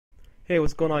Hey,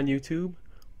 what's going on YouTube?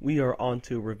 We are on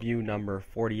to review number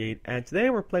 48, and today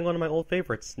we're playing one of my old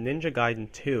favorites, Ninja Gaiden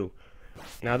 2.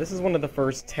 Now, this is one of the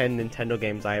first 10 Nintendo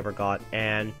games I ever got,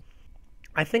 and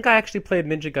I think I actually played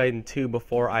Ninja Gaiden 2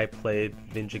 before I played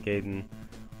Ninja Gaiden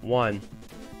 1.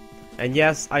 And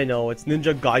yes, I know, it's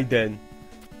Ninja Gaiden,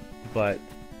 but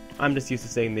I'm just used to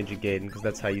saying Ninja Gaiden because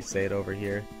that's how you say it over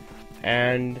here.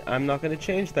 And I'm not going to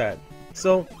change that.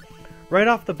 So, right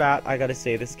off the bat, I gotta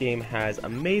say this game has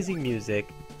amazing music,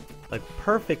 like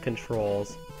perfect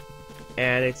controls,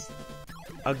 and it's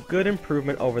a good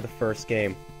improvement over the first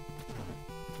game.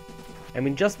 I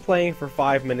mean, just playing for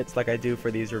 5 minutes like I do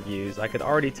for these reviews, I could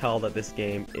already tell that this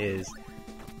game is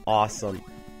awesome,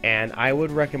 and I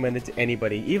would recommend it to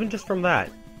anybody, even just from that.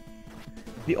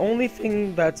 The only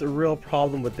thing that's a real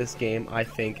problem with this game, I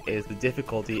think, is the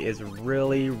difficulty is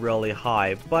really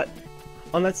high, but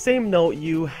on that same note,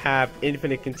 you have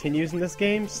infinite continues in this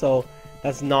game, so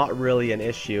that's not really an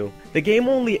issue. The game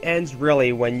only ends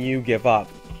really when you give up.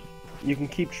 You can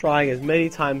keep trying as many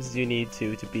times as you need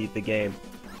to beat the game.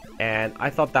 And I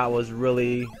thought that was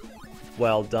really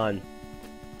well done.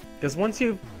 Because once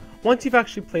you've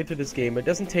actually played through this game, it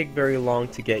doesn't take very long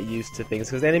to get used to things,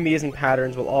 because enemies and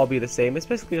patterns will all be the same. It's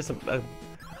basically just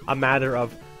a matter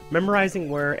of memorizing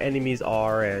where enemies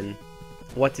are and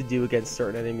what to do against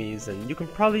certain enemies, and you can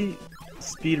probably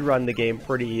speedrun the game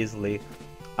pretty easily.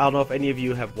 I don't know if any of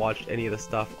you have watched any of the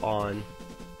stuff on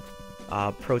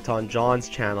Proton John's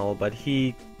channel, but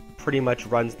he pretty much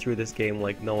runs through this game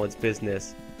like no one's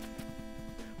business.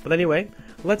 But anyway,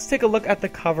 let's take a look at the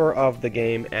cover of the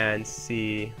game and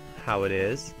see how it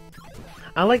is.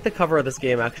 I like the cover of this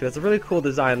game actually. It's a really cool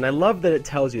design, and I love that it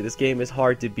tells you this game is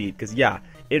hard to beat, because yeah,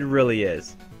 it really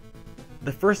is.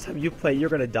 The first time you play, you're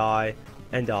gonna die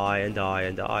and die and die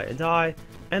and die and die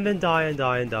and then die and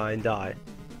die and die and die.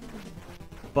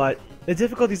 But the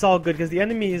difficulty's all good because the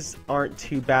enemies aren't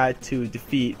too bad to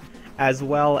defeat, as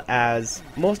well as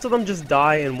most of them just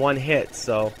die in one hit,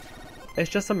 so it's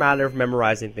just a matter of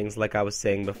memorizing things like I was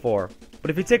saying before. But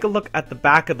if you take a look at the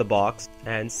back of the box,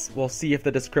 and we'll see if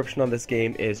the description on this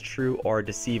game is true or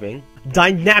deceiving.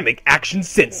 Dynamic action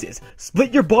senses.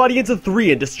 Split your body into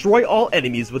 3 and destroy all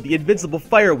enemies with the invincible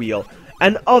fire wheel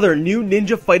and other new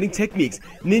ninja fighting techniques.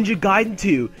 Ninja Gaiden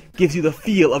 2 gives you the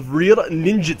feel of real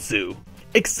ninjutsu.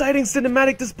 Exciting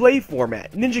cinematic display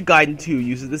format. Ninja Gaiden 2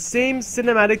 uses the same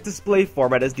cinematic display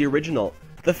format as the original.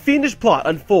 The fiendish plot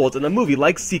unfolds in a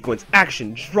movie-like sequence.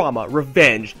 Action, drama,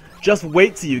 revenge. Just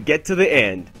wait till you get to the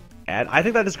end. And I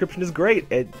think that description is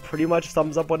great. It pretty much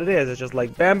sums up what it is. It's just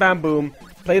like bam bam boom,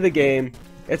 play the game,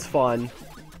 it's fun.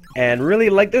 And really,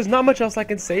 like, there's not much else I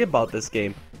can say about this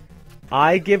game.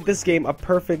 I give this game a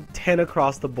perfect 10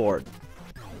 across the board.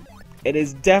 It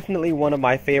is definitely one of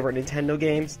my favorite Nintendo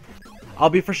games. I'll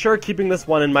be for sure keeping this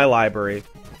one in my library.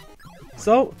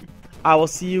 So, I will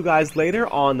see you guys later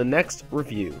on the next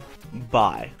review.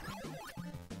 Bye.